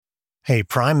Hey,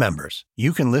 Prime members,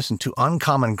 you can listen to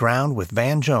Uncommon Ground with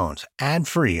Van Jones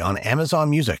ad-free on Amazon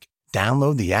Music.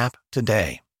 Download the app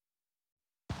today.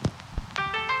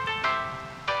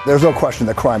 There's no question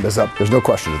that crime is up. There's no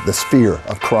question that this fear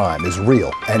of crime is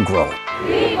real and growing.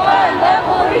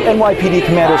 NYPD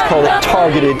commanders call it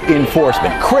targeted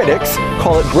enforcement. Critics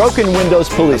call it broken windows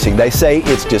policing. They say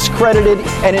it's discredited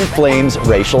and inflames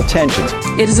racial tensions.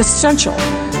 It is essential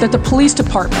that the police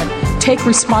department take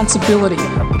responsibility.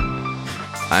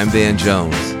 I'm Van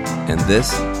Jones, and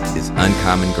this is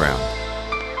Uncommon Ground.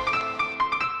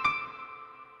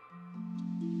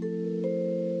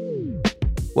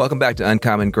 Welcome back to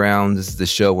Uncommon Ground. This is the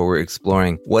show where we're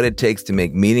exploring what it takes to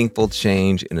make meaningful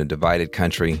change in a divided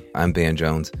country. I'm Van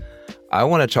Jones. I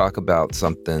want to talk about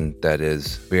something that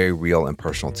is very real and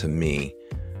personal to me,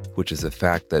 which is the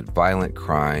fact that violent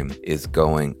crime is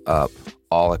going up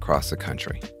all across the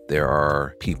country. There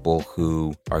are people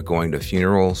who are going to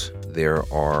funerals. There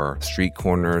are street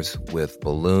corners with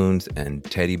balloons and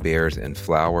teddy bears and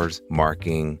flowers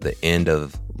marking the end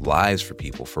of lives for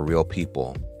people, for real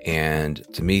people. And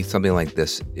to me, something like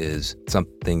this is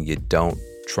something you don't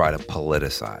try to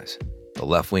politicize. The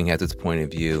left wing has its point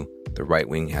of view. The right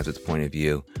wing has its point of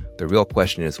view. The real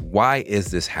question is, why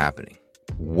is this happening?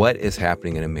 What is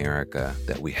happening in America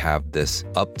that we have this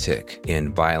uptick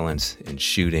in violence, in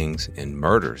shootings, in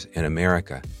murders in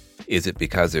America? Is it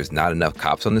because there's not enough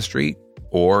cops on the street?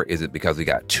 Or is it because we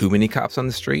got too many cops on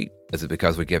the street? Is it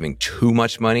because we're giving too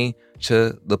much money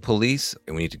to the police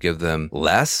and we need to give them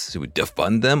less? Should we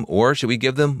defund them or should we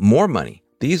give them more money?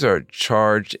 These are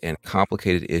charged and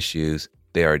complicated issues.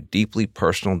 They are deeply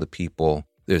personal to people.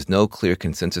 There's no clear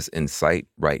consensus in sight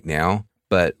right now.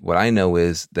 But what I know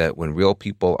is that when real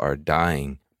people are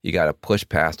dying, you got to push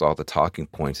past all the talking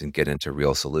points and get into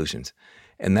real solutions.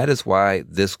 And that is why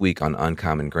this week on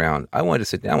Uncommon Ground, I wanted to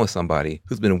sit down with somebody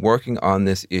who's been working on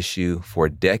this issue for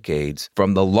decades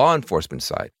from the law enforcement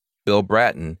side. Bill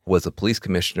Bratton was a police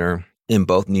commissioner in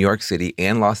both New York City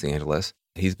and Los Angeles.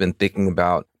 He's been thinking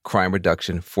about crime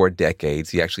reduction for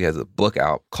decades. He actually has a book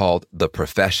out called The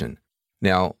Profession.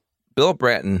 Now, Bill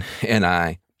Bratton and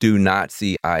I do not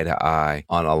see eye to eye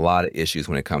on a lot of issues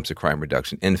when it comes to crime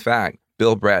reduction. In fact,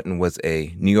 Bill Bratton was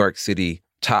a New York City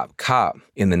top cop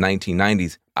in the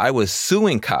 1990s. I was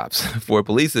suing cops for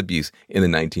police abuse in the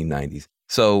 1990s.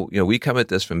 So, we come at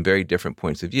this from very different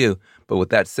points of view. But with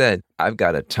that said, I've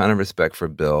got a ton of respect for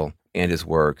Bill and his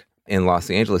work. In Los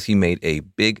Angeles, he made a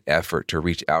big effort to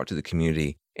reach out to the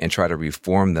community and try to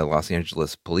reform the Los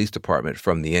Angeles Police Department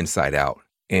from the inside out.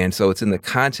 And so it's in the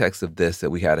context of this that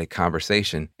we had a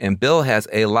conversation. And Bill has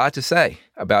a lot to say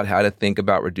about how to think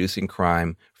about reducing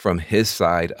crime from his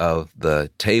side of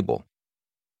the table.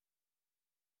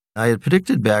 I had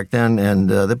predicted back then, and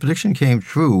the prediction came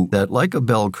true, that like a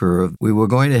bell curve, we were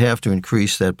going to have to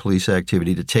increase that police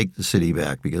activity to take the city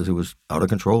back because it was out of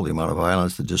control, the amount of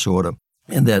violence, the disorder,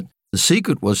 and that the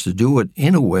secret was to do it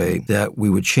in a way that we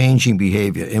were changing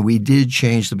behavior, and we did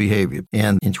change the behavior.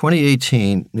 And in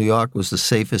 2018, New York was the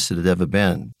safest it had ever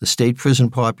been. The state prison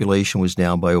population was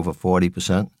down by over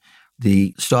 40%.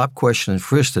 The stop, question, and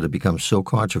frisk that had become so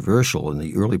controversial in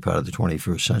the early part of the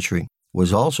 21st century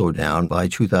was also down. By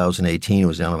 2018, it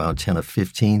was down around 10 or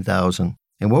 15,000.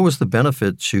 And what was the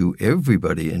benefit to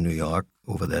everybody in New York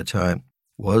over that time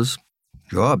was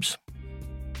jobs.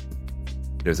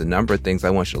 There's a number of things I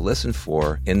want you to listen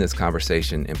for in this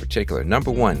conversation in particular.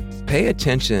 Number one, pay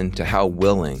attention to how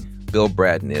willing Bill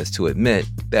Bratton is to admit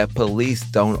that police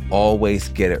don't always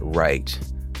get it right.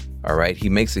 All right? He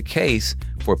makes a case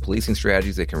for policing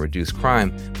strategies that can reduce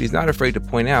crime, but he's not afraid to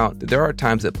point out that there are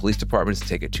times that police departments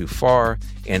take it too far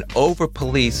and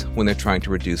over-police when they're trying to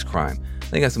reduce crime. I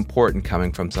think that's important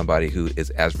coming from somebody who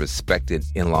is as respected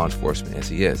in law enforcement as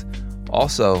he is.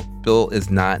 Also, Bill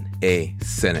is not a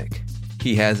cynic.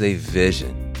 He has a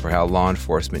vision for how law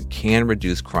enforcement can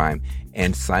reduce crime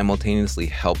and simultaneously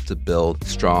help to build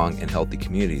strong and healthy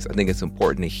communities. I think it's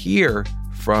important to hear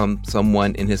from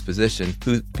someone in his position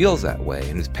who feels that way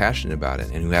and who's passionate about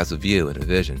it and who has a view and a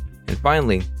vision. And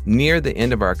finally, near the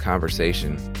end of our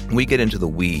conversation, we get into the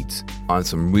weeds on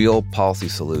some real policy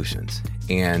solutions.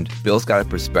 And Bill's got a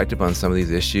perspective on some of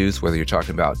these issues, whether you're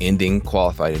talking about ending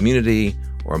qualified immunity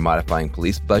or modifying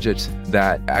police budgets,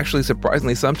 that actually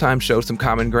surprisingly sometimes show some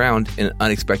common ground in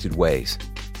unexpected ways.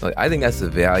 I think that's the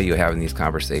value of having these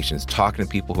conversations, talking to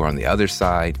people who are on the other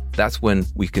side. That's when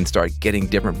we can start getting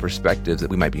different perspectives that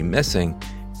we might be missing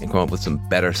and come up with some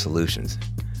better solutions.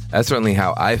 That's certainly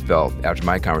how I felt after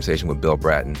my conversation with Bill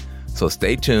Bratton. So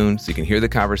stay tuned so you can hear the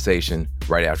conversation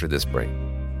right after this break.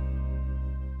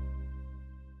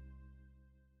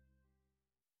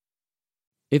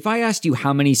 If I asked you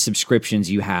how many subscriptions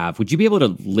you have, would you be able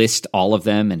to list all of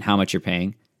them and how much you're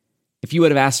paying? If you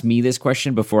would have asked me this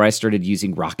question before I started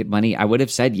using Rocket Money, I would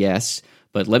have said yes,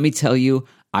 but let me tell you,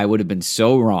 I would have been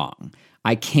so wrong.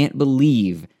 I can't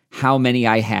believe how many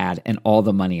I had and all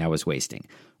the money I was wasting.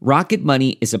 Rocket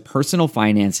Money is a personal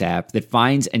finance app that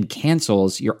finds and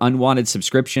cancels your unwanted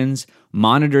subscriptions,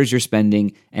 monitors your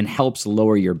spending, and helps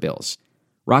lower your bills.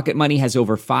 Rocket Money has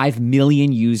over 5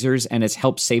 million users and has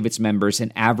helped save its members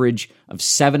an average of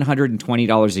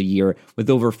 $720 a year with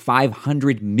over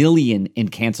 500 million in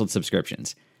canceled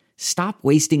subscriptions. Stop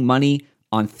wasting money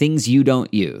on things you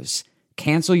don't use.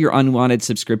 Cancel your unwanted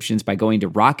subscriptions by going to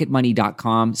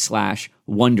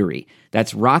rocketmoney.com/Wondery.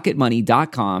 That's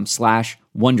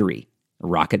rocketmoney.com/Wondery.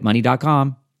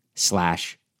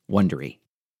 rocketmoney.com/Wondery.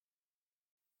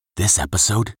 This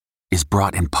episode is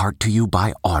brought in part to you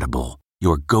by Audible,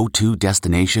 your go-to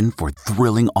destination for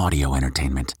thrilling audio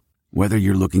entertainment. Whether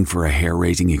you're looking for a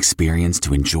hair-raising experience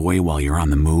to enjoy while you're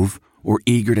on the move or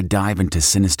eager to dive into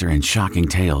sinister and shocking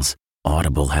tales,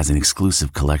 Audible has an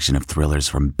exclusive collection of thrillers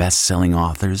from best-selling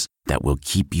authors that will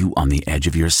keep you on the edge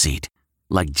of your seat.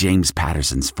 Like James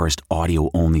Patterson's first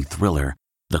audio-only thriller,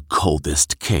 The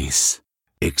Coldest Case.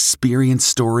 Experience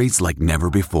stories like never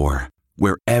before,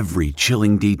 where every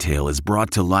chilling detail is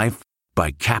brought to life by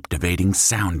captivating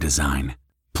sound design.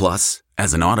 Plus,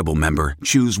 as an Audible member,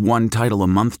 choose one title a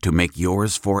month to make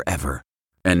yours forever.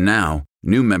 And now,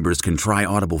 new members can try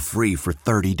Audible free for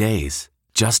 30 days.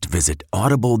 Just visit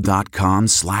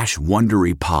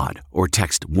audible.com/WonderyPod or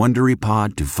text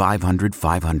WonderyPod to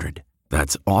 500-500.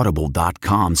 That's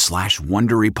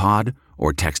audible.com/WonderyPod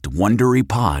or text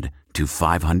WonderyPod to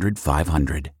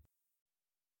 500-500.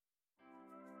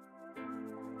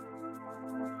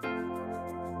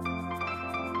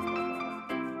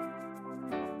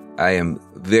 I am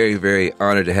very, very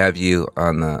honored to have you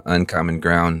on the Uncommon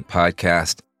Ground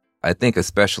podcast. I think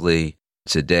especially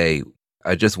today,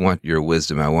 I just want your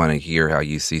wisdom. I want to hear how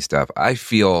you see stuff. I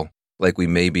feel like we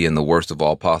may be in the worst of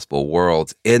all possible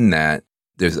worlds in that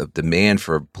there's a demand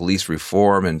for police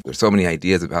reform and there's so many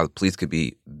ideas of how the police could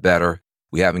be better.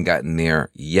 We haven't gotten there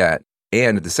yet.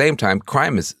 And at the same time,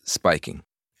 crime is spiking.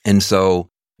 And so,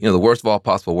 the worst of all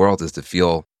possible worlds is to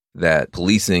feel that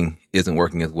policing isn't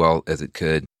working as well as it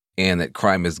could and that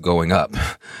crime is going up.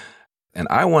 And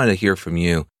I wanted to hear from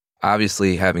you,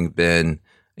 obviously having been,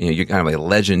 you're kind of a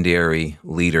legendary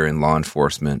leader in law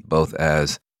enforcement, both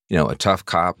as, a tough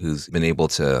cop who's been able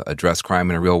to address crime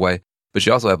in a real way, but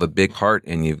you also have a big heart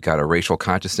and you've got a racial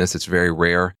consciousness that's very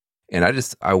rare. And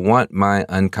I want my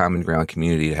Uncommon Ground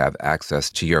community to have access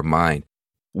to your mind.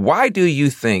 Why do you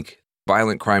think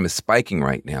violent crime is spiking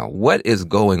right now? What is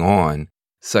going on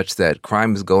such that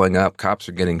crime is going up, cops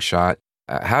are getting shot?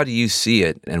 How do you see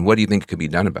it, and what do you think could be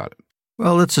done about it?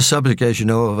 Well, it's a subject, as you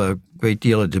know, of a great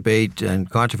deal of debate and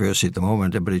controversy at the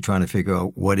moment, everybody trying to figure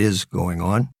out what is going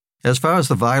on. As far as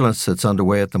the violence that's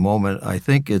underway at the moment, I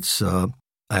think it's,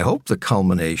 I hope the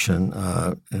culmination,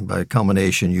 and by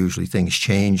culmination, usually things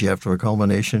change after a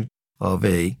culmination, of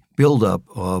a buildup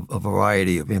of a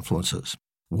variety of influences.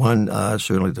 One,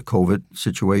 certainly the COVID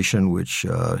situation, which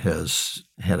has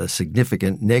had a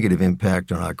significant negative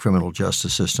impact on our criminal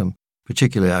justice system,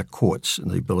 particularly our courts and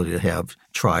the ability to have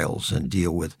trials and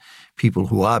deal with people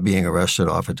who are being arrested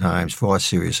oftentimes for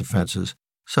serious offenses,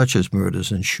 such as murders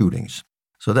and shootings.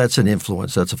 So that's an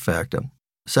influence, that's a factor.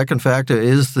 Second factor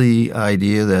is the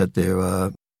idea that there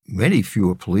are many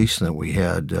fewer police than we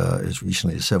had as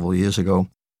recently as several years ago.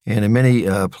 And in many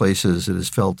places, it is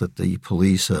felt that the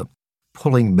police are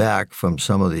pulling back from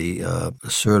some of the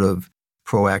assertive,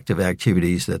 proactive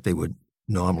activities that they would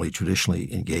normally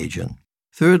traditionally engage in.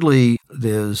 Thirdly,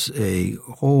 there's a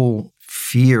whole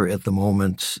fear at the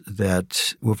moment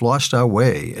that we've lost our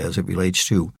way as it relates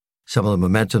to some of the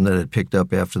momentum that had picked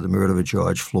up after the murder of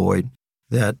George Floyd,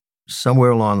 that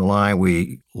somewhere along the line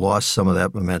we lost some of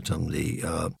that momentum. The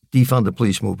defund the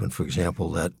police movement, for example,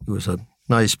 that was a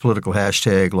nice political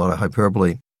hashtag, a lot of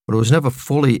hyperbole, but it was never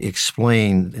fully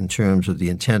explained in terms of the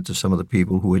intent of some of the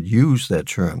people who had used that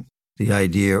term, the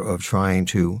idea of trying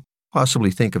to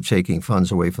possibly think of taking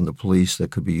funds away from the police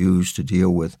that could be used to deal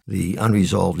with the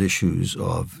unresolved issues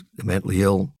of the mentally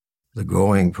ill, the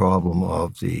growing problem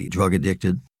of the drug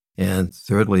addicted, and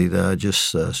thirdly,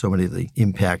 so many of the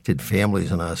impacted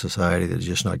families in our society that are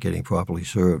just not getting properly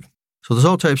served. So there's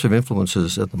all types of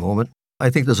influences at the moment. I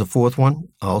think there's a fourth one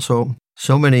also.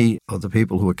 So many of the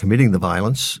people who are committing the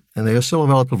violence, and they are still a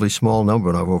relatively small number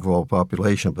in our overall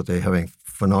population, but they're having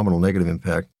phenomenal negative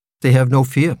impact. They have no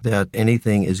fear that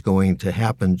anything is going to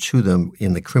happen to them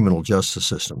in the criminal justice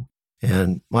system.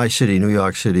 And my city, New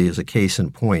York City, is a case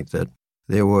in point that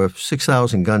There were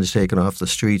 6,000 guns taken off the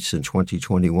streets in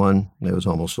 2021. There was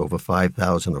almost over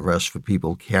 5,000 arrests for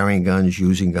people carrying guns,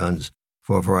 using guns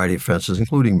for a variety of offenses,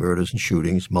 including murders and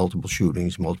shootings,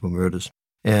 multiple murders.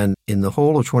 And in the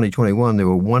whole of 2021, there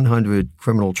were 100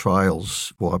 criminal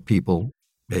trials for people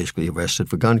basically arrested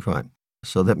for gun crime.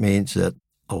 So that means that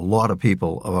a lot of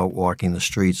people are out walking the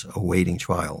streets awaiting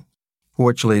trial.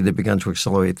 Fortunately, they began to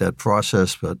accelerate that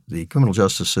process, but the criminal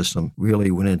justice system really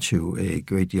went into a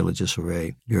great deal of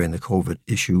disarray during the COVID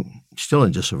issue. Still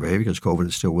in disarray because COVID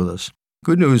is still with us.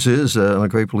 Good news is, I'm a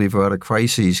great believer, out of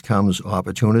crises comes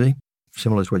opportunity.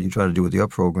 Similar to what you try to do with your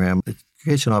program, it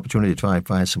creates an opportunity to try and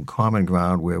find some common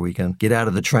ground where we can get out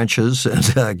of the trenches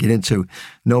and get into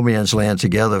no man's land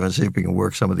together and see if we can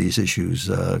work some of these issues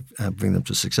and bring them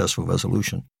to successful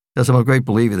resolution. Because I'm a great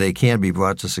believer they can be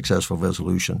brought to successful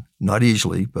resolution. Not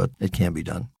easily, but it can be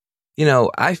done. You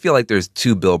know, I feel like there's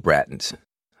two Bill Brattons.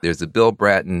 There's the Bill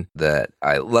Bratton that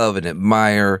I love and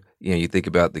admire. You know, you think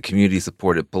about the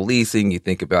community-supported policing. You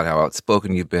think about how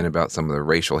outspoken you've been about some of the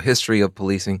racial history of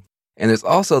policing. And there's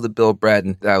also the Bill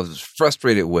Bratton that I was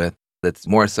frustrated with that's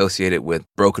more associated with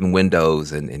broken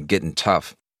windows and getting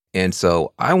tough. And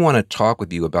so I want to talk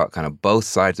with you about kind of both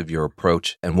sides of your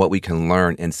approach and what we can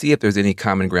learn and see if there's any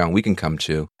common ground we can come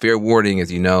to. Fair warning,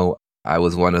 as you know, I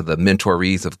was one of the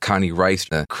mentorees of Connie Rice,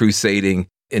 the crusading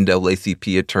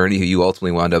NAACP attorney who you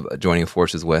ultimately wound up joining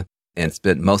forces with, and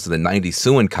spent most of the 90s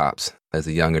suing cops as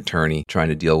a young attorney trying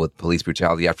to deal with police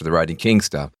brutality after the Rodney King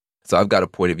stuff. So I've got a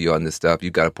point of view on this stuff.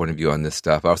 You've got a point of view on this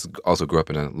stuff. I also grew up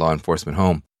in a law enforcement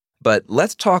home. But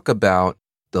let's talk about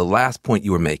the last point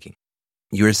you were making.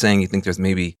 You were saying you think there's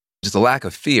maybe just a lack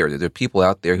of fear, that there are people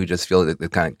out there who just feel that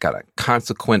they've kind of got a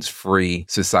consequence-free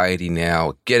society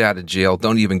now, get out of jail,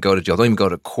 don't even go to jail, don't even go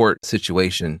to court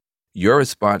situation. Your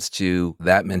response to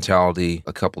that mentality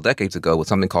a couple decades ago was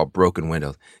something called broken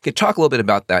windows. Can you talk a little bit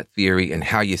about that theory and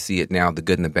how you see it now, the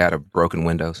good and the bad of broken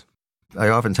windows? I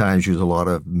oftentimes use a lot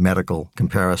of medical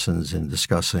comparisons in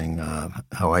discussing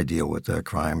how I deal with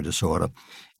crime and disorder.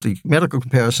 The medical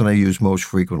comparison I use most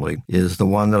frequently is the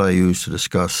one that I use to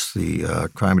discuss the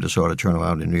crime and disorder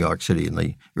turnaround in New York City in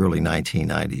the early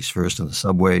 1990s, first in the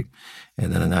subway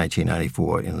and then in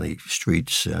 1994 in the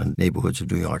streets and neighborhoods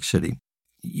of New York City.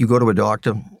 You go to a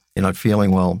doctor, you're not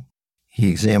feeling well, he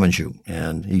examines you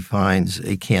and he finds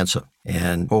a cancer.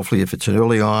 And hopefully if it's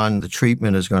early on, the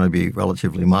treatment is going to be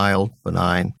relatively mild,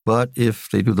 benign. But if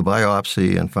they do the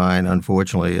biopsy and find,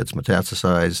 unfortunately, it's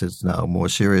metastasized, it's now more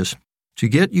serious, to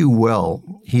get you well,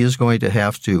 he is going to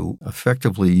have to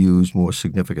effectively use more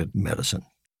significant medicine,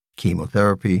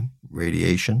 chemotherapy,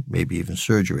 radiation, maybe even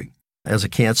surgery. As a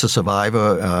cancer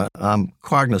survivor, I'm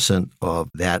cognizant of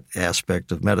that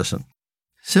aspect of medicine.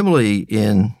 Similarly,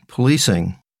 in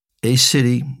policing, a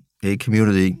city, a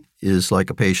community is like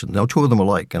a patient. No two of them are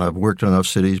alike, and I've worked in enough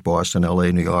cities, Boston,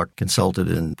 LA, New York, consulted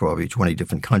in probably 20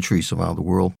 different countries around the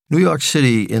world. New York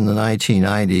City in the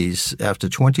 1990s, after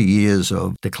 20 years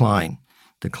of decline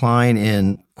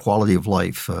in quality of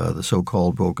life, the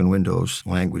so-called broken windows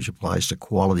language applies to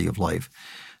quality of life.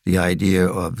 The idea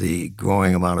of the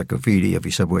growing amount of graffiti,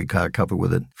 every subway car covered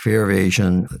with it, fare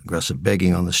evasion, aggressive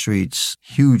begging on the streets,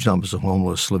 huge numbers of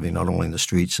homeless living not only in the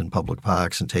streets and public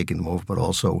parks and taking them over, but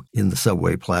also in the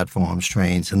subway platforms,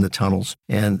 trains, in the tunnels.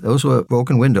 And those were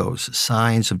broken windows,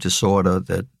 signs of disorder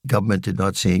that government did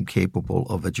not seem capable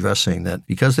of addressing, that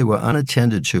because they were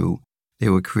unattended to, they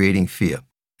were creating fear.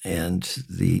 And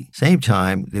at the same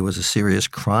time, there was a serious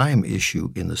crime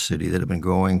issue in the city that had been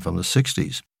growing from the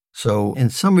 60s. So in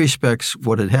some respects,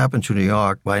 what had happened to New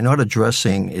York, by not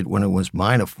addressing it when it was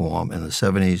minor form in the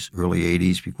 70s, early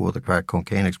 80s, before the crack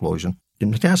cocaine explosion, it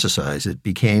metastasized. It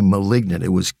became malignant.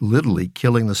 It was literally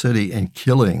killing the city and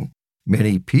killing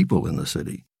many people in the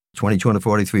city.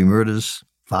 2,243 murders,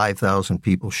 5,000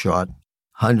 people shot,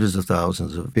 hundreds of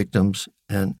thousands of victims.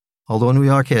 And although New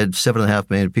York had 7.5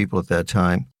 million people at that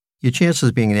time, your chances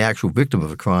of being an actual victim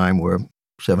of a crime were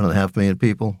 7.5 million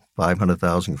people,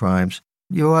 500,000 crimes.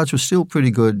 Your odds were still pretty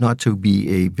good not to be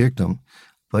a victim,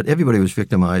 but everybody was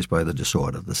victimized by the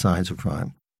disorder, the signs of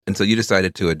crime. And so you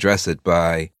decided to address it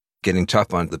by getting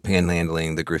tough on the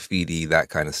panhandling, the graffiti, that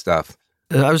kind of stuff.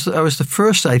 I was the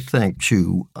first, I think,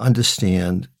 to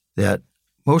understand that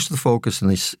most of the focus in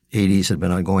the 80s had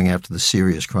been on going after the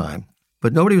serious crime.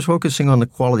 But nobody was focusing on the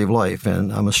quality of life,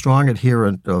 and I'm a strong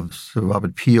adherent of Sir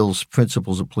Robert Peel's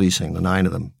principles of policing, the 9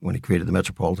 of them, when he created the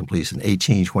Metropolitan Police in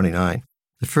 1829.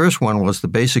 The first one was the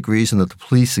basic reason that the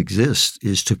police exist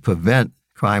is to prevent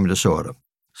crime and disorder.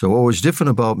 So what was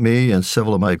different about me and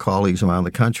several of my colleagues around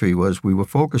the country was we were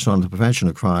focused on the prevention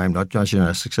of crime, not judging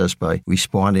our success by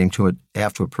responding to it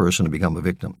after a person had become a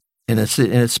victim. And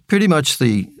it's pretty much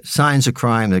the signs of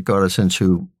crime that got us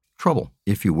into trouble,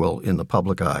 if you will, in the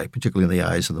public eye, particularly in the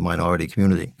eyes of the minority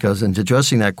community. Because in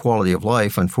addressing that quality of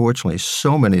life, unfortunately,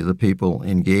 so many of the people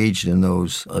engaged in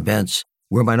those events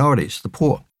were minorities, the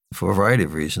poor, for a variety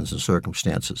of reasons and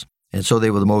circumstances. And so they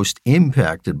were the most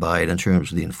impacted by it in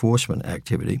terms of the enforcement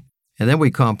activity. And then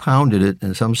we compounded it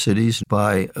in some cities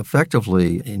by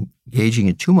effectively engaging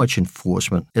in too much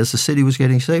enforcement as the city was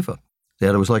getting safer.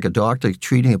 That it was like a doctor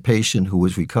treating a patient who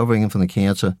was recovering from the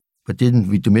cancer, but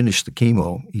didn't diminish the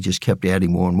chemo. He just kept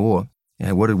adding more and more.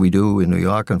 And what did we do in New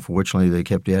York? Unfortunately, they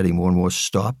kept adding more and more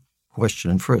stop,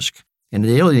 question, and frisk. And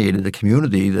it alienated a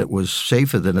community that was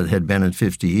safer than it had been in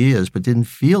 50 years, but didn't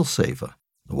feel safer.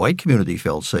 The white community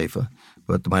felt safer,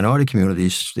 but the minority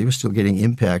communities, they were still getting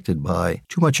impacted by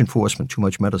too much enforcement, too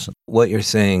much medicine. What you're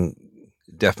saying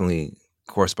definitely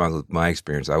corresponds with my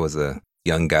experience. I was a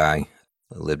young guy.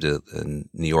 I lived in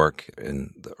New York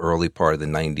in the early part of the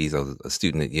 90s. I was a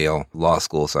student at Yale Law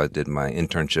School, so I did my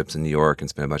internships in New York and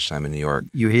spent a bunch of time in New York.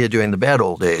 You were here during the bad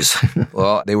old days.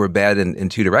 Well, they were bad in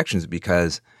two directions,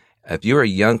 because if you were a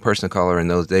young person of color in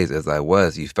those days, as I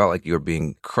was, you felt like you were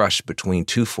being crushed between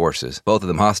two forces, both of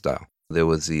them hostile. There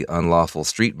was the unlawful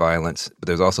street violence, but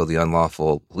there's also the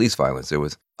unlawful police violence. There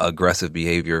was aggressive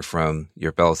behavior from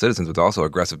your fellow citizens, but also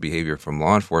aggressive behavior from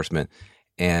law enforcement.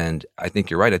 And I think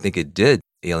you're right. I think it did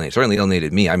alienate, certainly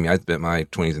alienated me. I mean, I spent my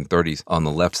 20s and 30s on the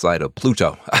left side of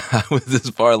Pluto. I was as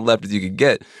far left as you could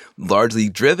get, largely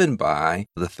driven by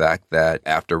the fact that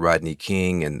after Rodney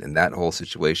King and that whole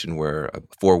situation where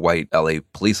 4 white LA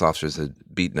police officers had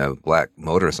beaten a black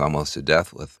motorist almost to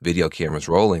death with video cameras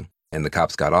rolling and the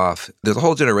cops got off, there's a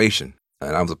whole generation,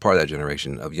 and I was a part of that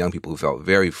generation, of young people who felt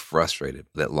very frustrated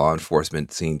that law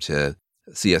enforcement seemed to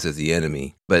see us as the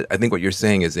enemy. But I think what you're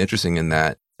saying is interesting in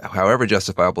that, however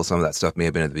justifiable some of that stuff may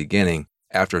have been at the beginning,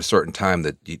 after a certain time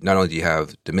that not only do you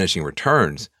have diminishing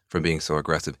returns from being so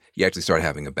aggressive, you actually start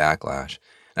having a backlash.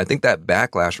 And I think that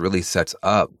backlash really sets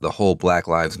up the whole Black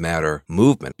Lives Matter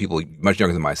movement. People much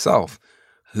younger than myself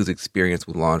whose experience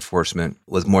with law enforcement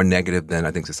was more negative than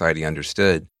I think society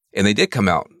understood. And they did come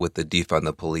out with the defund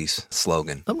the police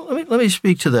slogan. Let me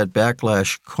speak to that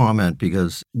backlash comment,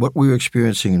 because what we were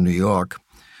experiencing in New York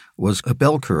was a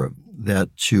bell curve that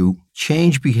to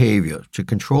change behavior, to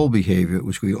control behavior, it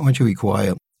was going to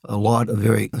require a lot of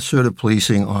very assertive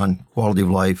policing on quality of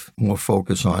life, more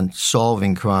focus on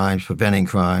solving crimes, preventing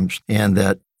crimes, and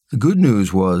that the good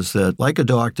news was that, like a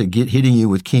doctor hitting you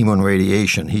with chemo and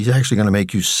radiation, he's actually going to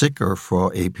make you sicker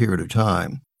for a period of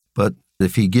time. But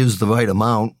if he gives the right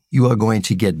amount, you are going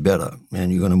to get better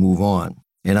and you're going to move on.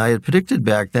 And I had predicted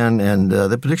back then, and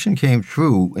the prediction came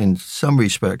true in some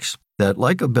respects, that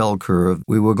like a bell curve,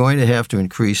 we were going to have to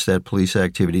increase that police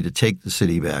activity to take the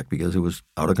city back because it was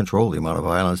out of control, the amount of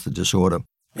violence, the disorder,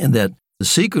 and that the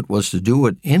secret was to do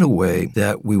it in a way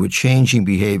that we were changing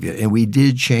behavior. And we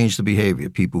did change the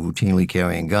behavior. People routinely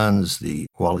carrying guns, the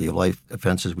quality of life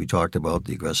offenses we talked about,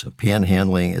 the aggressive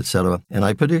panhandling, et cetera. And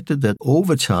I predicted that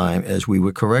over time, as we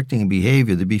were correcting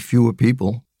behavior, there'd be fewer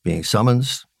people being summoned,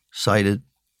 cited,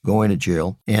 going to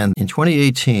jail. And in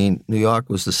 2018, New York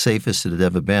was the safest it had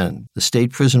ever been. The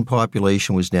state prison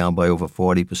population was down by over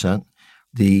 40%.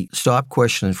 The stop,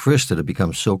 question, and frisk that had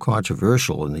become so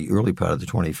controversial in the early part of the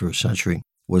 21st century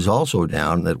was also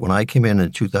down. That when I came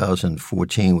in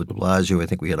 2014 with de Blasio, I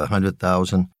think we had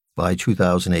 100,000. By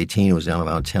 2018, it was down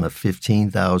around 10 or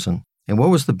 15,000. And what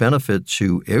was the benefit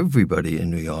to everybody in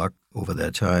New York over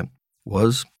that time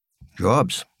was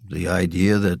jobs. The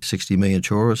idea that 60 million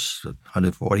tourists,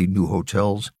 140 new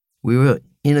hotels, we were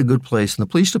in a good place. And the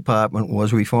police department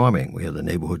was reforming. We had the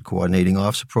Neighborhood Coordinating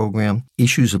Officer Program.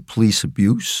 Issues of police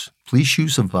abuse, police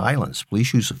use of violence,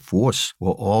 police use of force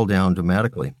were all down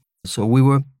dramatically. So we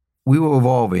were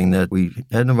evolving, that we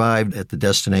hadn't arrived at the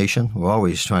destination. We're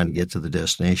always trying to get to the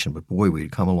destination, but boy,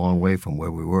 we'd come a long way from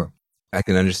where we were. I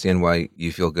can understand why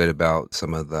you feel good about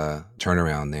some of the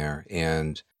turnaround there.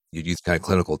 And you use kind of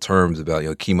clinical terms about,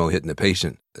 chemo hitting the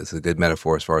patient. It's a good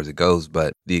metaphor as far as it goes.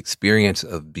 But the experience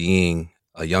of being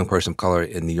a young person of color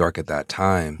in New York at that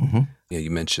time,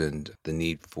 you mentioned the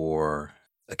need for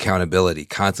accountability,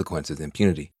 consequences,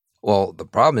 impunity. Well, the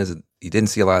problem is that you didn't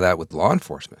see a lot of that with law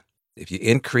enforcement. If you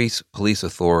increase police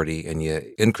authority and you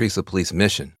increase the police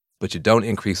mission, but you don't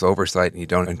increase oversight and you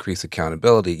don't increase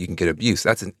accountability, you can get abuse.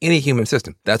 That's in any human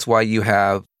system. That's why you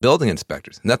have building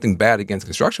inspectors. Nothing bad against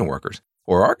construction workers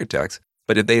or architects,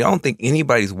 but if they don't think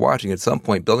anybody's watching, at some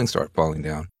point buildings start falling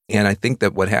down. And I think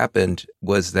that what happened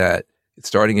was that,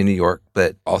 starting in New York,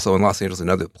 but also in Los Angeles and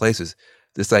other places,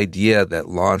 this idea that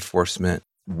law enforcement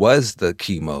was the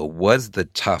chemo, was the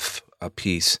tough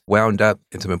piece, wound up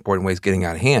in some important ways getting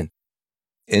out of hand.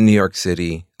 In New York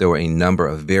City, there were a number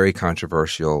of very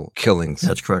controversial killings.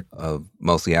 That's correct. Of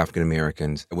mostly African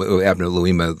Americans. Abner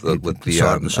Louima with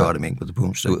the sodomy with the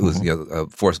broomstick. It was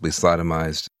forcibly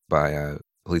sodomized by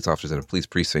police officers in a police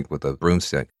precinct with a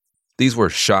broomstick. These were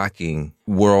shocking,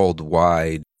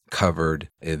 worldwide covered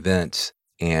events,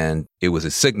 and it was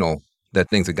a signal that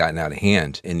things had gotten out of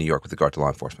hand in New York with regard to law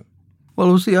enforcement. Well,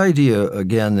 it was the idea,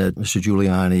 again, that Mr.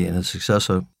 Giuliani and his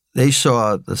successor, they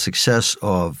saw the success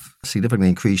of significantly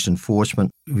increased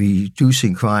enforcement,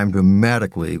 reducing crime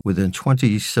dramatically. Within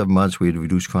 27 months, we had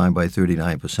reduced crime by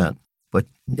 39%, but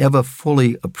never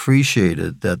fully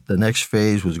appreciated that the next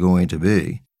phase was going to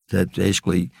be that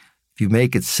basically, if you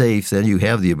make it safe, then you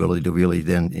have the ability to really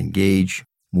then engage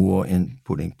more in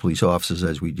putting police officers,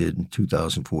 as we did in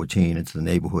 2014, into the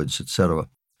neighborhoods, et cetera.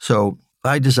 So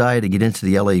my desire to get into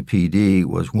the LAPD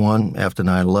was, one, after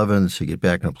 9/11, to get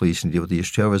back in the police and deal with the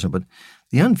issue of terrorism, but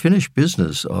the unfinished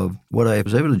business of what I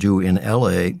was able to do in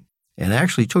L.A. and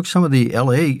actually took some of the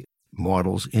L.A.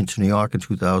 models into New York in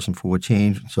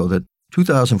 2014, so that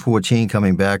 2014,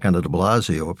 coming back under de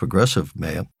Blasio, a progressive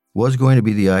mayor, was going to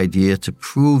be the idea to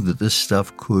prove that this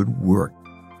stuff could work.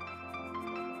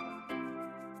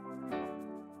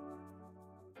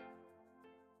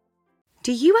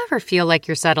 Do you ever feel like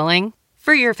you're settling?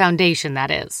 For your foundation,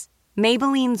 that is.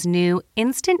 Maybelline's new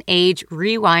Instant Age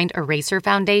Rewind Eraser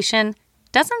Foundation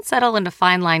doesn't settle into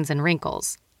fine lines and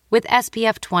wrinkles. With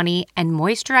SPF 20 and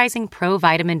moisturizing Pro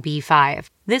Vitamin B5,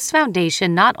 this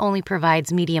foundation not only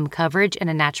provides medium coverage and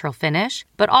a natural finish,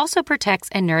 but also protects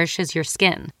and nourishes your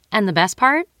skin. And the best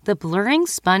part? The blurring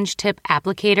sponge tip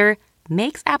applicator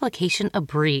makes application a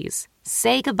breeze.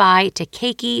 Say goodbye to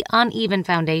cakey, uneven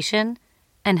foundation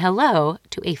and hello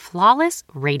to a flawless,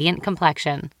 radiant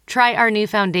complexion. Try our new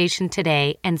foundation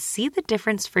today and see the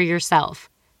difference for yourself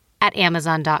at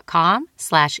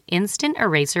Amazon.com/Instant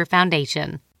Eraser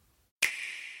Foundation.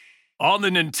 On the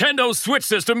Nintendo Switch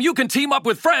system, you can team up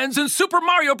with friends in Super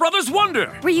Mario Bros. Wonder,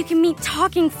 where you can meet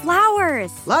talking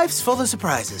flowers. Life's full of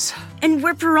surprises. And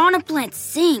where piranha plants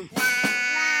sing.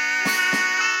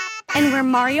 And where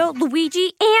Mario,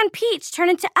 Luigi, and Peach turn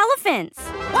into elephants.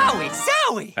 Wowie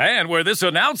zowie! And where this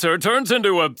announcer turns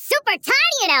into a super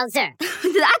tiny announcer.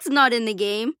 That's not in the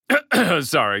game.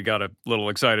 Sorry, got a little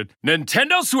excited.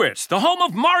 Nintendo Switch, the home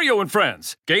of Mario and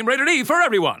Friends. Game rated E for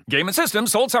everyone. Game and system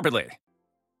sold separately.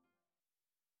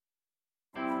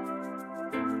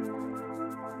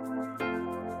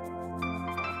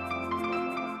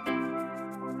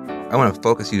 I want to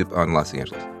focus you on Los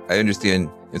Angeles. I understand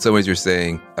in some ways you're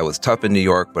saying I was tough in New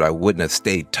York, but I wouldn't have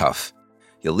stayed tough.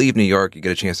 You leave New York, you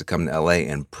get a chance to come to L.A.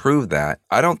 and prove that.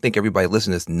 I don't think everybody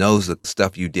listening to this knows the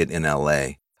stuff you did in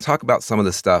L.A. Talk about some of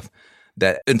the stuff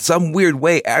that in some weird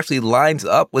way actually lines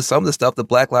up with some of the stuff that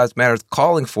Black Lives Matter is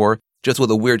calling for, just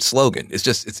with a weird slogan.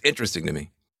 It's interesting to me.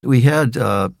 We had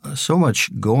so much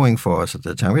going for us at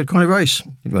that time. We had Connie Rice.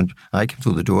 When I came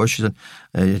through the door, she said,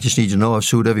 I just need you to know I've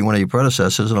sued every one of your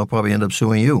predecessors, and I'll probably end up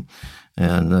suing you.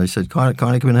 And I said, Connie,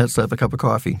 come in and let's have a cup of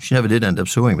coffee. She never did end up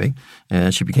suing me,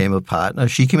 and she became a partner.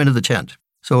 She came into the tent.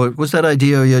 So it was that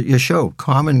idea of your show,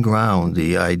 Common Ground,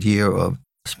 the idea of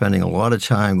spending a lot of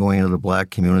time going into the black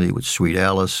community with Sweet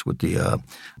Alice, with the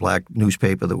black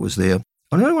newspaper that was there.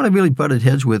 The only one I really butted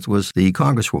heads with was the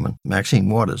Congresswoman, Maxine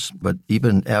Waters. But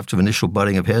even after initial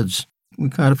butting of heads, we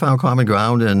kind of found common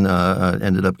ground and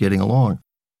ended up getting along.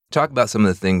 Talk about some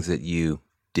of the things that you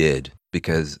did,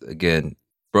 because, again,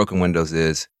 broken windows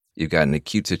is you've got an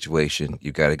acute situation.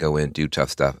 You've got to go in, do tough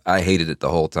stuff. I hated it the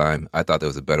whole time. I thought there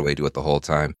was a better way to do it the whole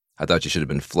time. I thought you should have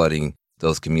been flooding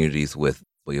those communities with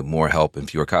more help and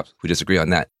fewer cops. We disagree on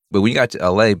that. But when you got to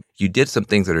L.A., you did some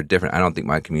things that are different I don't think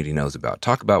my community knows about.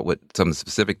 Talk about what some of the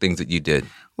specific things that you did.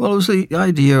 Well, it was the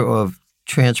idea of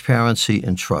transparency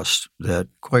and trust that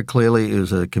quite clearly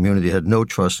is a community that had no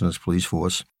trust in its police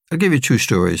force. I'll give you two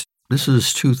stories. This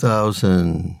is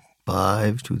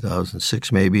 2005,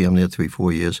 2006 maybe. I'm there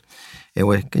 3-4 years. And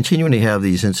we're continuing to have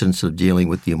these incidents of dealing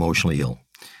with the emotionally ill.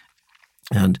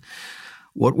 And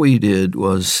what we did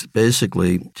was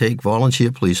basically take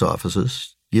volunteer police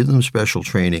officers, give them special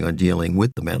training on dealing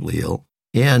with the mentally ill,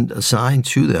 and assign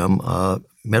to them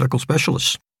medical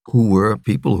specialists who were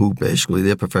people who basically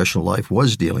their professional life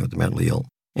was dealing with the mentally ill.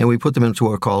 And we put them into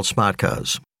what are called smart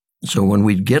cars. So when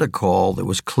we'd get a call that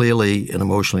was clearly an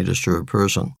emotionally disturbed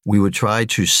person, we would try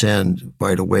to send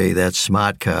right away that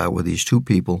smart car where these two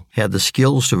people had the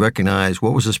skills to recognize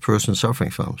what was this person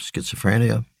suffering from,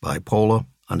 schizophrenia, bipolar,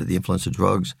 under the influence of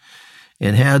drugs,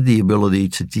 and had the ability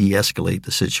to de-escalate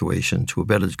the situation to a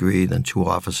better degree than two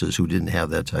officers who didn't have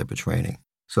that type of training.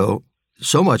 So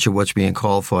much of what's being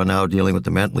called for now dealing with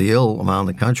the mentally ill around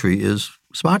the country is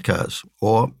smart cars,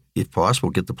 or, if possible,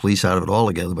 get the police out of it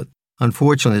altogether. But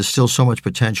unfortunately, there's still so much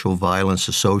potential violence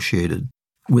associated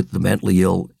with the mentally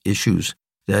ill issues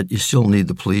that you still need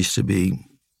the police to be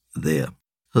there.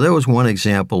 So that was one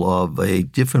example of a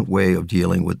different way of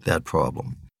dealing with that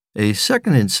problem. A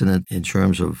second incident in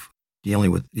terms of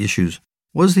dealing with issues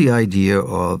was the idea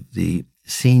of the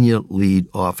Senior Lead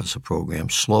Officer Program,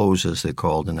 SLOs as they're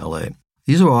called in L.A.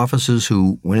 These are officers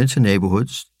who went into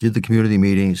neighborhoods, did the community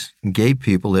meetings, and gave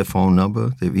people their phone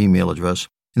number, their email address.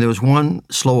 And there was one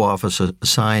SLO officer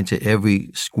assigned to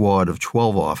every squad of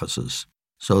 12 officers.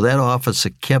 So that officer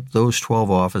kept those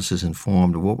 12 officers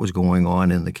informed of what was going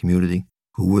on in the community,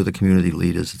 who were the community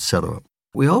leaders, etc.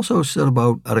 We also said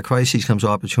about out of crises comes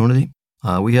opportunity.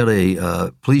 We had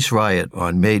a police riot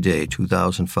on May Day,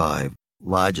 2005,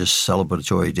 largest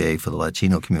celebratory day for the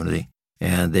Latino community.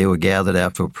 And they were gathered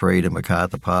after a parade in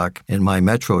MacArthur Park in my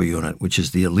Metro unit, which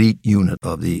is the elite unit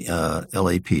of the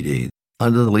LAPD.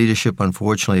 Under the leadership,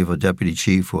 unfortunately, of a deputy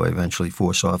chief who I eventually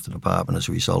forced off the department as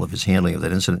a result of his handling of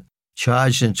that incident,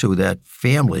 charged into that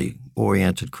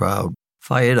family-oriented crowd,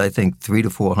 fired, I think, 300 to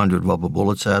 400 rubber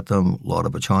bullets at them, a lot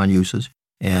of baton uses.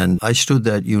 And I stood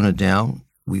that unit down.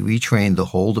 We retrained the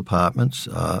whole department.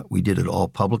 We did it all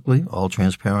publicly, all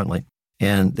transparently.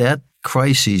 And that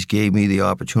crisis gave me the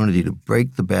opportunity to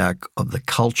break the back of the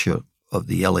culture of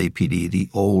the LAPD, the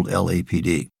old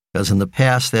LAPD. Because in the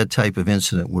past, that type of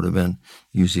incident would have been,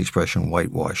 use the expression,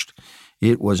 whitewashed.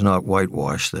 It was not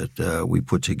whitewashed that we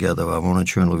put together our own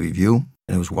internal review,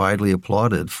 and it was widely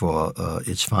applauded for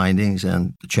its findings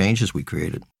and the changes we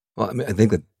created. Well, I mean, I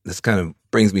think that this kind of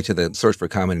brings me to the search for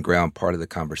common ground part of the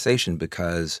conversation,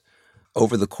 because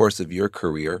over the course of your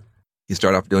career, you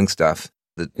start off doing stuff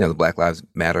that the Black Lives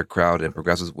Matter crowd and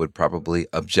progressives would probably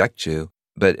object to.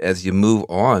 But as you move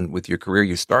on with your career,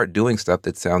 you start doing stuff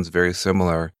that sounds very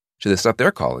similar to the stuff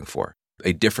they're calling for,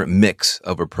 a different mix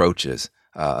of approaches,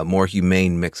 a more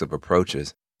humane mix of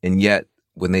approaches. And yet,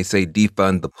 when they say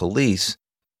defund the police,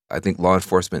 I think law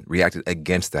enforcement reacted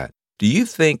against that. Do you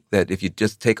think that if you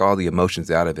just take all the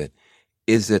emotions out of it,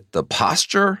 is it the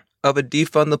posture of a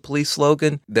defund the police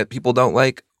slogan that people don't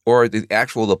like, or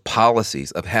the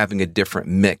policies of having a different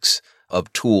mix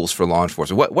of tools for law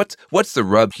enforcement? What's the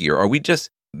rub here? Are we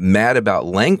just mad about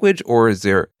language, or is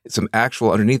there some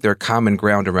actual underneath there common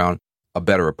ground around a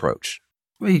better approach?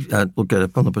 We look at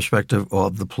it from the perspective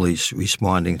of the police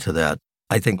responding to that.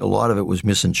 I think a lot of it was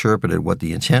misinterpreted. What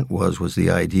the intent was the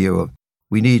idea of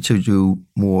we need to do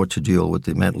more to deal with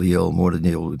the mentally ill, more to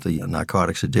deal with the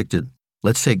narcotics addicted.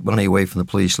 Let's take money away from the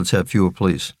police. Let's have fewer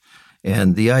police.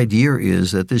 And the idea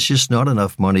is that there's just not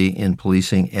enough money in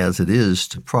policing as it is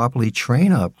to properly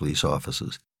train our police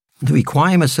officers. The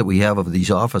requirements that we have of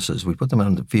these officers, we put them out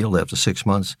in the field after 6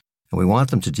 months, and we want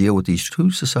them to deal with these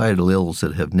two societal ills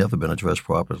that have never been addressed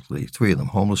properly, three of them: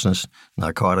 homelessness,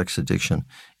 narcotics addiction,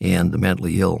 and the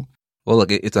mentally ill. Well,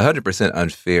 look, it's 100%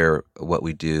 unfair what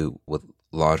we do with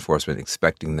law enforcement,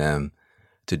 expecting them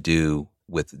to do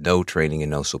with no training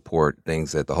and no support,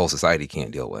 things that the whole society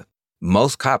can't deal with.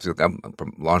 Most cops, I'm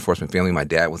from law enforcement family. My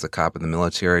dad was a cop in the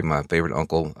military. My favorite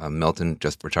uncle, Milton,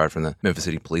 just retired from the Memphis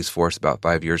City Police Force about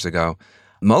 5 years ago.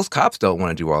 Most cops don't want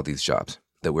to do all these jobs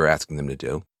that we're asking them to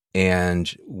do,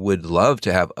 and would love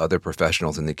to have other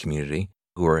professionals in the community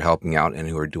who are helping out and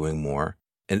who are doing more.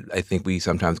 And I think we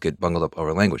sometimes get bungled up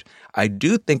over language. I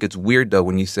do think it's weird, though,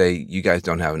 when you say you guys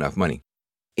don't have enough money.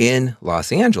 In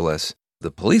Los Angeles, the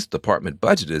police department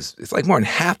budget it's like more than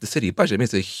half the city budget. I mean,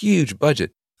 it's a huge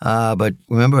budget. But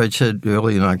remember I said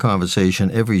earlier in our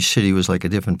conversation, every city was like a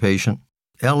different patient.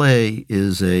 L.A.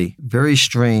 is a very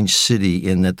strange city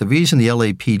in that the reason the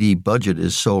LAPD budget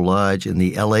is so large in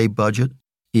the L.A. budget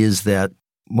is that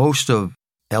most of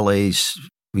L.A.'s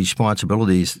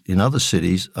responsibilities in other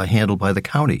cities are handled by the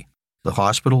county. The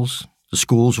hospitals, the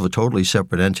schools are a totally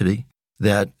separate entity.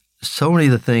 That so many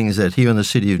of the things that here in the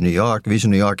city of New York, the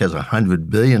reason New York has a $100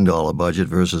 billion budget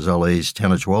versus L.A.'s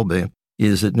 10 or 12 billion,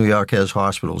 is that New York has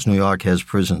hospitals, New York has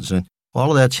prisons, and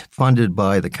all of that's funded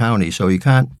by the county. So you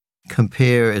can't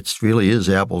compare, it really is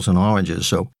apples and oranges.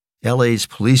 So LA's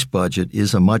police budget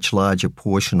is a much larger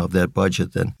portion of that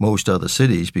budget than most other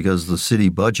cities because the city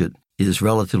budget is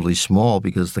relatively small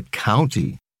because the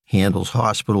county handles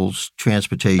hospitals,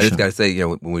 transportation. I just got to say,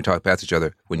 when we talk past each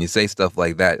other, when you say stuff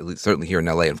like that, at least certainly here in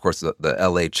LA, and of course the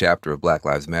LA chapter of Black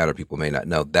Lives Matter, people may not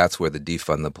know, that's where the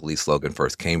defund the police slogan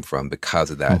first came from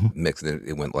because of that mix. And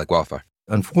it went like wildfire.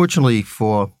 Unfortunately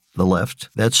for the left,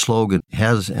 that slogan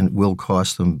has and will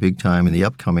cost them big time in the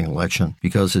upcoming election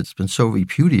because it's been so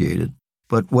repudiated.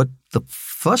 But what the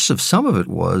fuss of some of it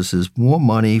is more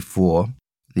money for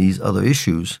these other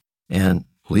issues. And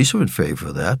police are in favor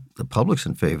of that. The public's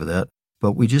in favor of that.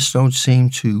 But we just don't seem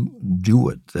to do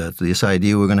it. That this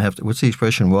idea we're going to have to, what's the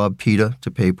expression, rob Peter to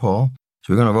pay Paul?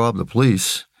 So we're going to rob the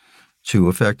police to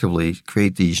effectively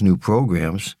create these new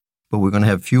programs, but we're going to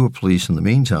have fewer police in the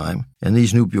meantime. And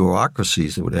these new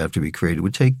bureaucracies that would have to be created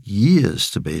would take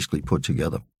years to basically put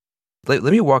together. Let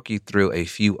me walk you through a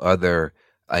few other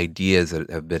ideas that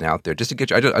have been out there just to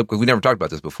get you. We never talked about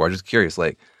this before. I'm just curious,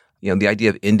 the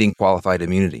idea of ending qualified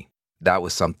immunity. That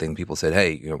was something people said,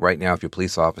 hey, right now, if you're a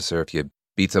police officer, if you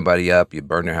beat somebody up, you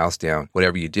burn their house down,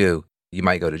 whatever you do, you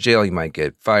might go to jail, you might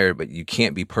get fired, but you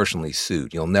can't be personally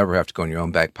sued. You'll never have to go in your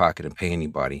own back pocket and pay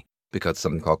anybody because of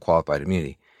something called qualified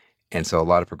immunity. And so a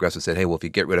lot of progressives said, hey, well, if you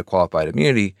get rid of qualified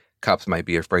immunity, cops might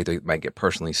be afraid they might get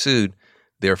personally sued.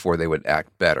 Therefore, they would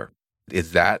act better.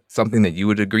 Is that something that you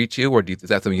would agree to, or is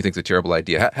that something you think is a terrible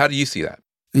idea? How do you see that?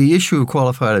 The issue of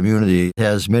qualified immunity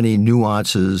has many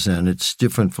nuances, and it's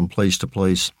different from place to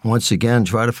place. Once again,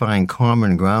 try to find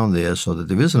common ground there so that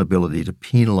there is an ability to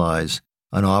penalize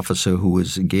an officer who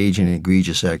is engaging in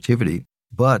egregious activity.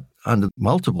 But under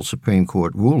multiple Supreme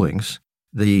Court rulings,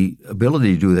 the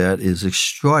ability to do that is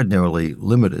extraordinarily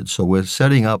limited. So we're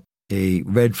setting up a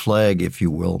red flag, if you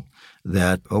will,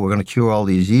 that, we're going to cure all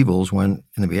these evils, when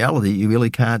in reality, you really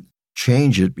can't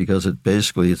change it because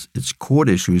it's court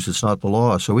issues, it's not the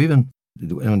law. So even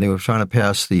when they were trying to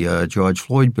pass the George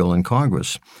Floyd bill in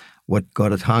Congress, what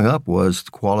got it hung up was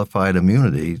qualified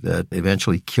immunity that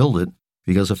eventually killed it,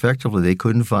 because effectively they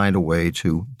couldn't find a way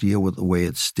to deal with the way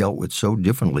it's dealt with so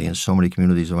differently in so many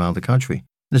communities around the country.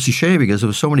 And it's a shame because there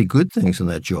were so many good things in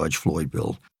that George Floyd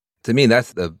bill. To me,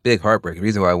 that's the big heartbreak. The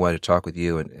reason why I wanted to talk with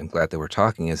you, and I'm glad that we're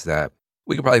talking, is that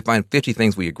we could probably find 50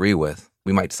 things we agree with.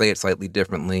 We might say it slightly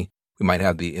differently. We might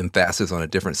have the emphasis on a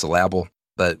different syllable,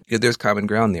 but there's common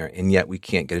ground there, and yet we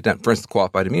can't get it done. For instance,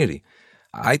 qualified immunity.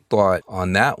 I thought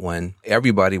on that one,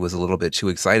 everybody was a little bit too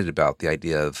excited about the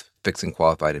idea of fixing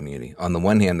qualified immunity. On the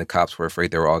one hand, the cops were afraid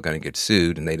they were all going to get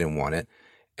sued, and they didn't want it.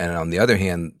 And on the other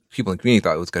hand, people in the community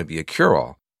thought it was going to be a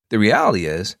cure-all. The reality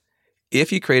is,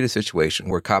 if you create a situation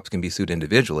where cops can be sued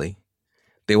individually,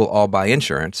 they will all buy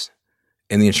insurance,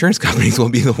 and the insurance companies will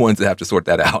be the ones that have to sort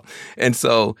that out. And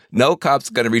so no cop's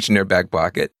going to reach in their back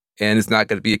pocket, and it's not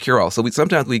going to be a cure-all. So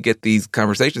sometimes we get these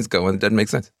conversations going. It doesn't make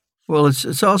sense. Well,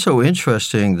 it's also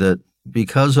interesting that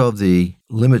because of the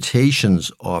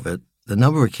limitations of it, the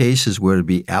number of cases where it would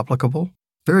be applicable,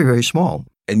 very, very small.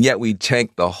 And yet we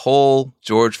tanked the whole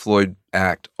George Floyd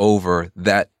Act over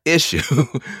that issue.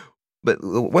 But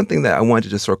one thing that I wanted to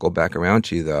just circle back around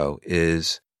to, though,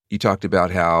 is you talked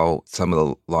about how some of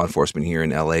the law enforcement here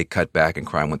in L.A. cut back and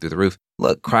crime went through the roof.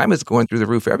 Look, crime is going through the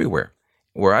roof everywhere.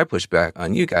 Where I push back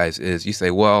on you guys is you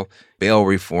say, well, bail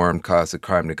reform caused the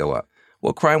crime to go up.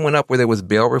 Well, crime went up where there was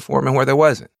bail reform and where there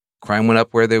wasn't. Crime went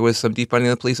up where there was some defunding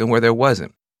of the police and where there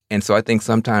wasn't. And so I think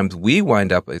sometimes we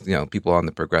wind up, people on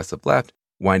the progressive left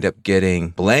wind up getting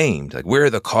blamed. Like,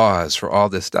 we're the cause for all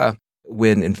this stuff.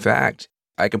 When in fact,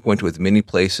 I can point to as many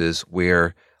places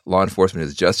where law enforcement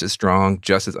is just as strong,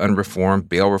 just as unreformed.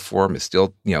 Bail reform is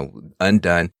still,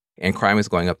 undone, and crime is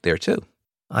going up there too.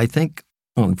 I think,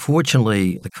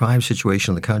 unfortunately, the crime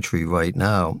situation in the country right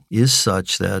now is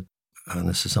such that, and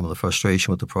this is some of the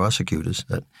frustration with the prosecutors,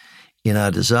 that in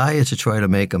our desire to try to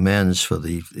make amends for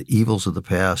the evils of the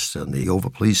past and the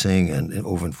over-policing and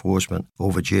over-enforcement,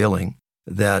 over-jailing,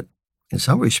 that in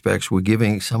some respects we're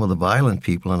giving some of the violent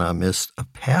people in our midst a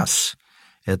pass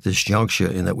at this juncture,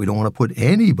 in that we don't want to put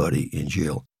anybody in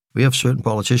jail. We have certain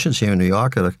politicians here in New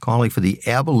York that are calling for the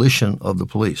abolition of the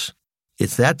police.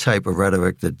 It's that type of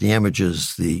rhetoric that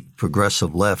damages the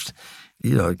progressive left.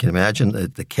 You can imagine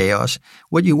the chaos.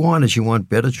 What you want is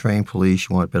better trained police,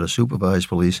 you want better supervised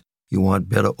police, you want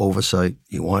better oversight,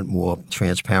 you want more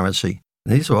transparency.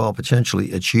 And these are all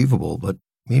potentially achievable, but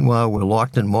meanwhile, we're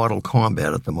locked in mortal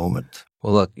combat at the moment.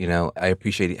 Well, look, I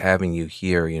appreciate having you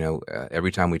here.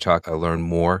 Every time we talk, I learn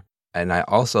more. And I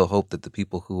also hope that the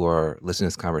people who are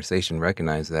listening to this conversation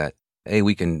recognize that, hey,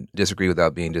 we can disagree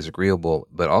without being disagreeable,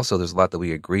 but also there's a lot that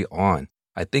we agree on.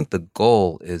 I think the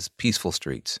goal is peaceful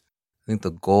streets. I think the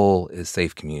goal is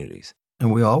safe communities.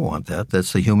 And we all want that.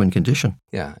 That's the human condition.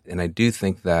 Yeah. And I do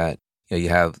think that you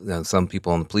have some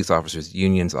people in the police officers'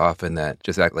 unions often that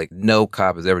just act like no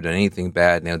cop has ever done anything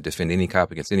bad and they'll defend any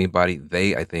cop against anybody.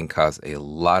 They, I think, cause a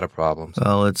lot of problems.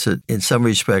 Well, in some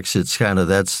respects,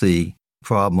 that's the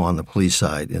problem on the police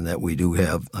side, in that we do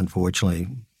have, unfortunately,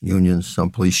 unions, some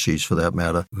police chiefs for that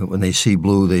matter. When they see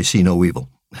blue, they see no evil.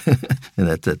 And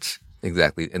that's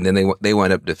Exactly. And then they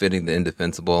wind up defending the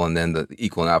indefensible, and then the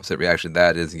equal and opposite reaction to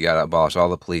that is you got to abolish all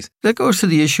the police. That goes to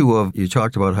the issue of, you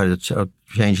talked about how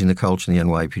changing the culture in the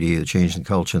NYPD, the changing the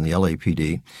culture in the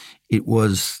LAPD. It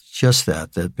was just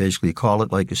that basically call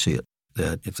it like you see it,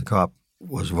 that if the cop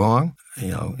was wrong,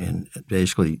 and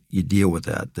basically you deal with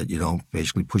that you don't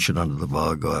basically push it under the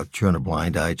rug or turn a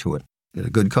blind eye to it. Get a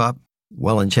good cop,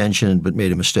 well-intentioned but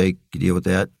made a mistake, you deal with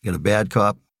that. Get a bad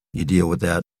cop, you deal with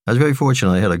that. I was very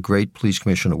fortunate. I had a great police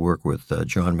commissioner to work with,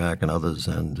 John Mack and others,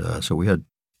 and so we had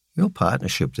real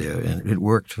partnership there, and it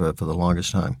worked for the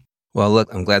longest time. Well,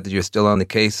 look, I'm glad that you're still on the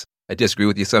case. I disagree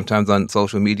with you sometimes on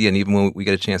social media and even when we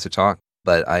get a chance to talk,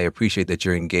 but I appreciate that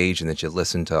you're engaged and that you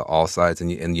listen to all sides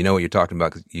and you know what you're talking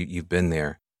about because you've been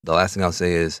there. The last thing I'll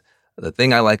say is the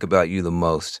thing I like about you the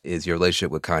most is your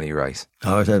relationship with Connie Rice.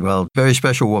 Oh, well, very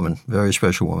special woman, very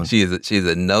special woman. She's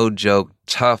a no-joke,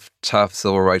 tough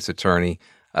civil rights attorney.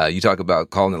 You talk about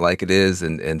calling it like it is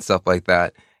and stuff like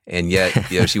that. And yet,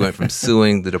 she went from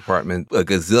suing the department a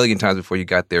gazillion times before you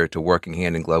got there to working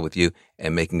hand in glove with you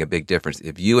and making a big difference.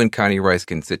 If you and Connie Rice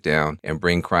can sit down and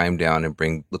bring crime down and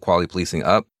bring the quality policing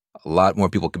up, a lot more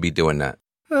people could be doing that.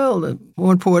 Well,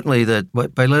 more importantly, that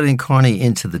by letting Connie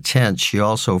into the tent, she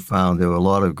also found there were a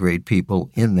lot of great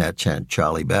people in that tent,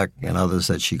 Charlie Beck and others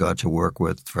that she got to work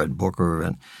with, Fred Booker.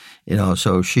 And,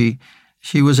 so she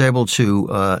was able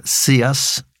to see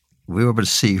us. We were able to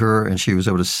see her, and she was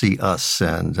able to see us.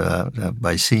 And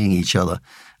by seeing each other,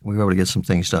 we were able to get some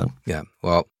things done. Yeah.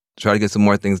 Well, try to get some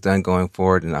more things done going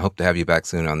forward. And I hope to have you back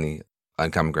soon on the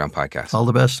Uncommon Ground podcast. All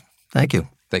the best. Thank you.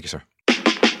 Thank you, sir.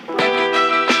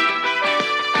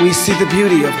 We see the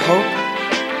beauty of hope.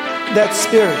 That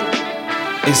spirit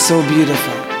is so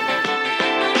beautiful.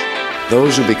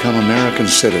 Those who become American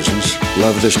citizens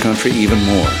love this country even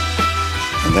more.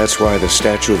 And that's why the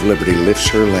Statue of Liberty lifts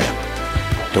her lamp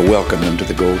to welcome them to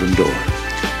the Golden Door.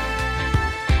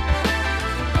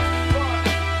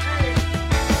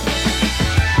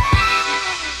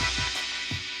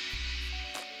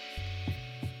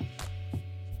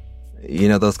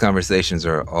 Those conversations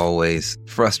are always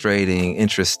frustrating,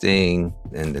 interesting,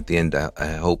 and at the end,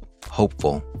 I hope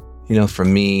hopeful. For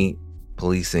me,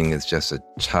 policing is just a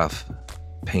tough,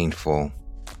 painful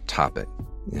topic.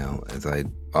 As I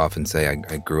often say,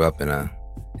 I grew up in a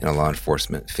law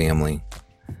enforcement family.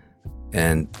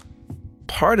 And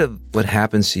part of what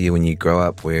happens to you when you grow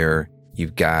up where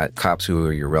you've got cops who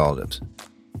are your relatives,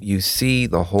 you see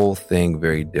the whole thing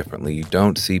very differently. You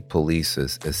don't see police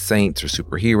as saints or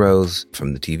superheroes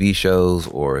from the TV shows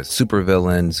or as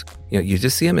supervillains. You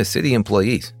just see them as city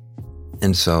employees.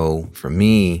 And so for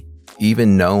me,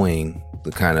 even knowing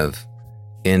the kind of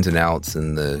ins and outs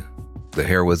and the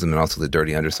heroism and also the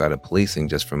dirty underside of policing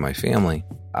just from my family,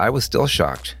 I was still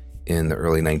shocked in the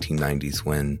early 1990s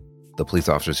when the police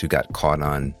officers who got caught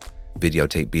on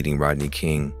videotape beating Rodney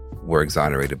King were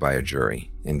exonerated by a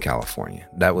jury in California.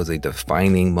 That was a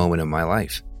defining moment in my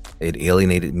life. It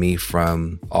alienated me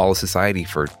from all of society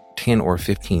for 10 or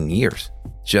 15 years.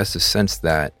 Just a sense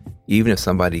that even if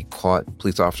somebody caught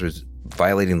police officers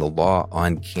violating the law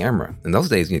on camera, in those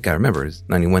days, you got to remember, it's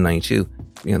 91, 92,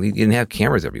 you didn't have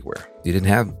cameras everywhere. You didn't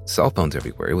have cell phones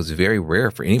everywhere. It was very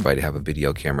rare for anybody to have a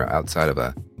video camera outside of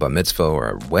a mitzvah or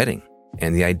a wedding.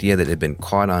 And the idea that it had been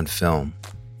caught on film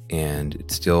and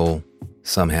it still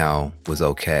somehow was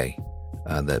okay,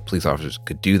 that police officers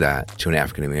could do that to an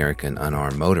African-American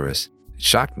unarmed motorist, it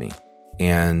shocked me.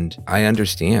 And I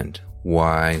understand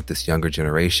why this younger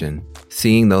generation,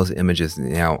 seeing those images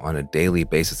now on a daily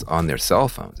basis on their cell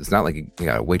phones, it's not like you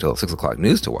got to wait till the 6 o'clock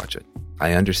news to watch it.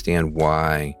 I understand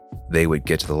why they would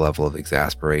get to the level of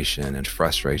exasperation and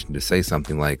frustration to say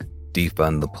something like,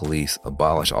 defund the police,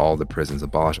 abolish all the prisons,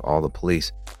 abolish all the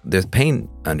police. There's pain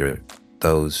under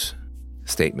those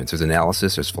statements. There's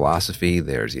analysis, there's philosophy,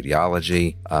 there's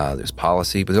ideology, there's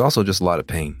policy, but there's also just a lot of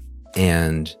pain.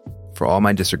 And for all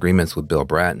my disagreements with Bill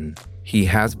Bratton, he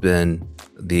has been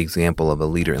the example of a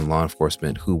leader in law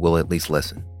enforcement who will at least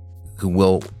listen, who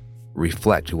will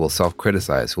reflect, who will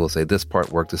self-criticize, who will say this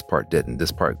part worked, this part didn't,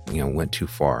 this part went too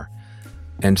far.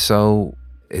 And so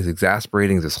as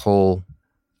exasperating as this whole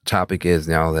topic is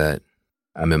now that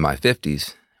I'm in my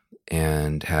 50s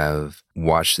and have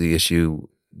watched the issue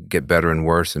get better and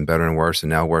worse and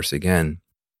now worse again,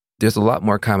 there's a lot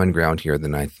more common ground here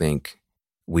than I think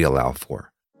we allow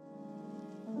for.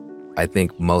 I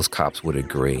think most cops would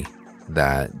agree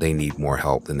that they need more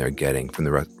help than they're getting from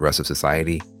the rest of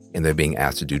society, and they're being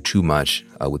asked to do too much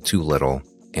with too little,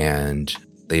 and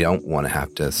they don't want to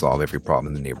have to solve every problem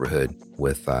in the neighborhood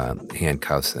with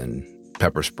handcuffs and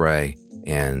pepper spray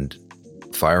and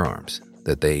firearms,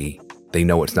 that they they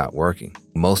know it's not working.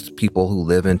 Most people who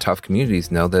live in tough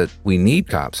communities know that we need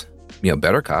cops,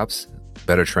 better cops,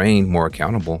 better trained, more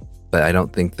accountable. But I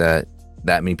don't think that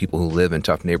many people who live in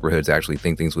tough neighborhoods actually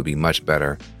think things would be much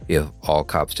better if all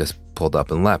cops just pulled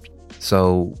up and left.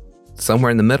 So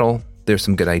somewhere in the middle, there's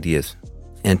some good ideas.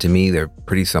 And to me, they're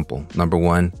pretty simple. Number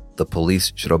one, the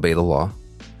police should obey the law.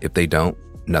 If they don't,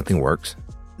 nothing works.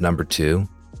 Number two,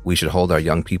 we should hold our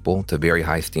young people to very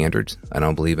high standards. I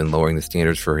don't believe in lowering the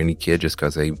standards for any kid just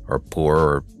because they are poor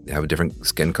or have a different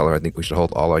skin color. I think we should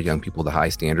hold all our young people to high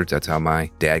standards. That's how my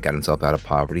dad got himself out of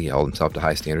poverty. He held himself to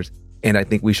high standards. And I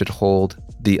think we should hold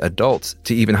the adults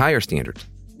to even higher standards.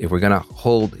 If we're going to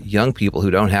hold young people who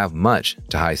don't have much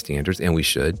to high standards, and we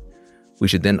should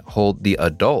then hold the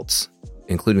adults,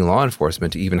 including law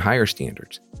enforcement, to even higher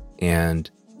standards. And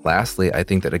lastly, I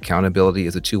think that accountability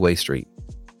is a two-way street.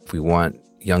 If we want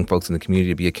young folks in the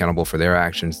community to be accountable for their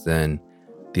actions, then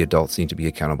the adults need to be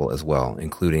accountable as well,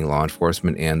 including law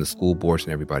enforcement and the school boards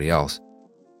and everybody else.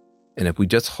 And if we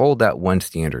just hold that one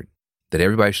standard, that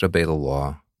everybody should obey the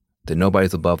law, that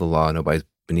nobody's above the law, nobody's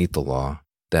beneath the law,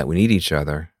 that we need each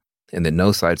other, and that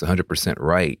no side's 100%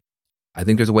 right, I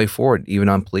think there's a way forward, even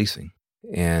on policing.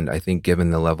 And I think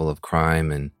given the level of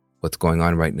crime and what's going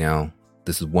on right now,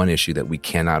 this is one issue that we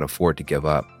cannot afford to give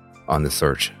up on the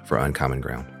search for uncommon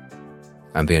ground.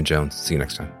 I'm Van Jones. See you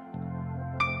next time.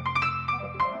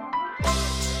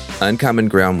 Uncommon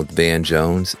Ground with Van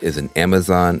Jones is an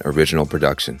Amazon original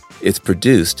production. It's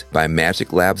produced by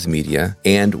Magic Labs Media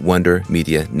and Wonder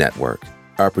Media Network.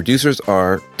 Our producers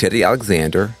are Teddy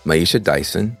Alexander, Maisha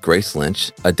Dyson, Grace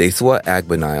Lynch, Adeswa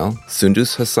Agbanile,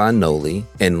 Sundus Hassan Noli,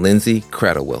 and Lindsay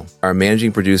Cradlewill. Our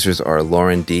managing producers are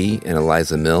Lauren D. and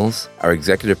Eliza Mills. Our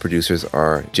executive producers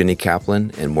are Jenny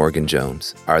Kaplan and Morgan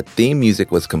Jones. Our theme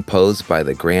music was composed by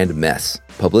The Grand Mess.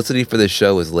 Publicity for this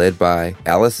show is led by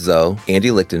Alice Zoe, Andy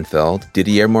Lichtenfeld,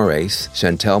 Didier Moraes,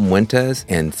 Chantel Muentes,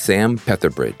 and Sam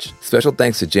Petherbridge. Special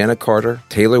thanks to Jana Carter,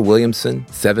 Taylor Williamson,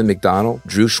 Seven McDonald,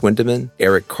 Drew Schwindeman,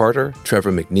 Eric Carter,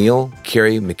 Trevor McNeil,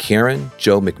 Carrie McCarran,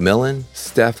 Joe McMillan,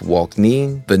 Steph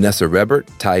Walkneen, Vanessa Rebert,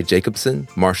 Ty Jacobson,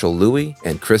 Marshall Louie,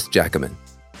 and Chris Jackaman.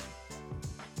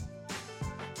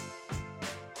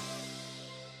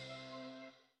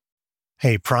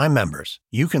 Hey, Prime members,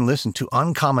 you can listen to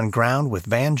Uncommon Ground with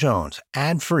Van Jones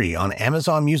ad-free on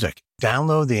Amazon Music.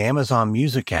 Download the Amazon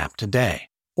Music app today.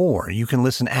 Or you can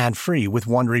listen ad-free with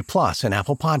Wondery Plus and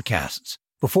Apple Podcasts.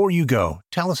 Before you go,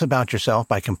 tell us about yourself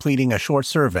by completing a short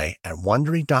survey at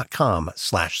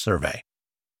Wondery.com/survey.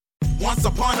 Once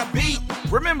upon a beat.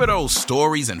 Remember those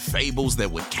stories and fables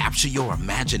that would capture your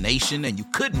imagination and you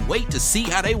couldn't wait to see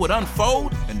how they would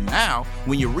unfold? And now,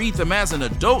 when you read them as an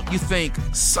adult, you think,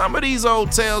 some of these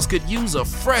old tales could use a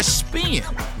fresh spin.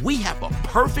 We have a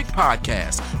perfect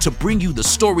podcast to bring you the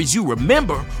stories you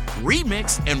remember,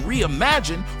 remix, and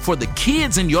reimagine for the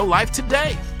kids in your life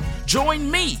today. Join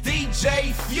me,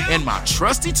 DJ Few, and my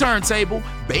trusty turntable,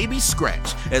 Baby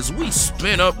Scratch, as we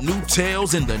spin up new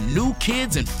tales in the New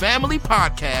Kids and Family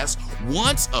podcast,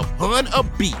 Once Upon a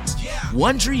Beat.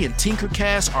 Wondery and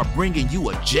Tinkercast are bringing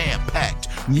you a jam-packed,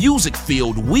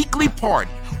 music-filled weekly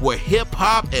party where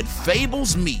hip-hop and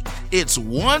fables meet. It's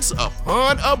Once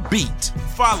Upon a Beat.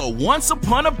 Follow Once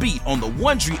Upon a Beat on the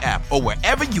Wondery app or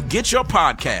wherever you get your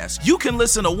podcasts. You can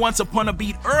listen to Once Upon a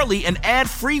Beat early and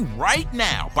ad-free right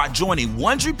now by joining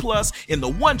Wondery Plus in the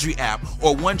Wondery app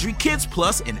or Wondery Kids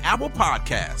Plus in Apple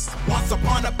Podcasts. Once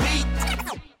Upon a Beat.